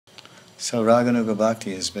So Raganuga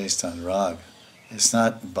Bhakti is based on rag. It's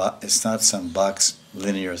not some box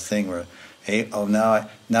linear thing where, hey, oh now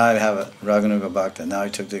I have a Raganuga Bhakti, now I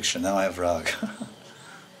took Diksha, now I have rag.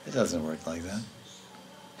 It doesn't work like that.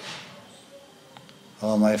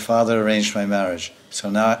 Oh, my father arranged my marriage,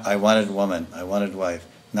 so now I wanted woman, I wanted wife,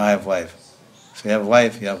 now I have wife. So you have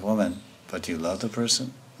wife, you have woman, but do you love the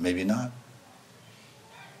person? Maybe not.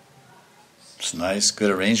 It's nice,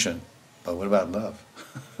 good arrangement, but what about love?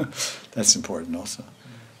 That's important also.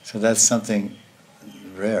 So that's something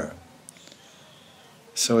rare.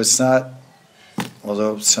 So it's not,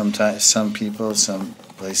 although sometimes some people, some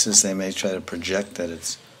places, they may try to project that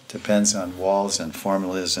it depends on walls and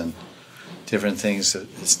formulas and different things, that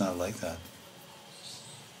it's not like that.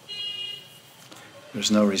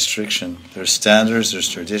 There's no restriction. There's standards, there's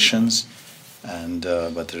traditions, and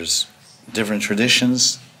but there's different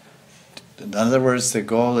traditions. In other words, the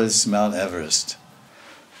goal is Mount Everest.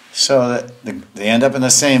 So that they end up in the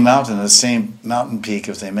same mountain peak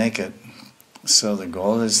if they make it. So the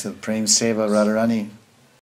goal is the Prem Seva Radharani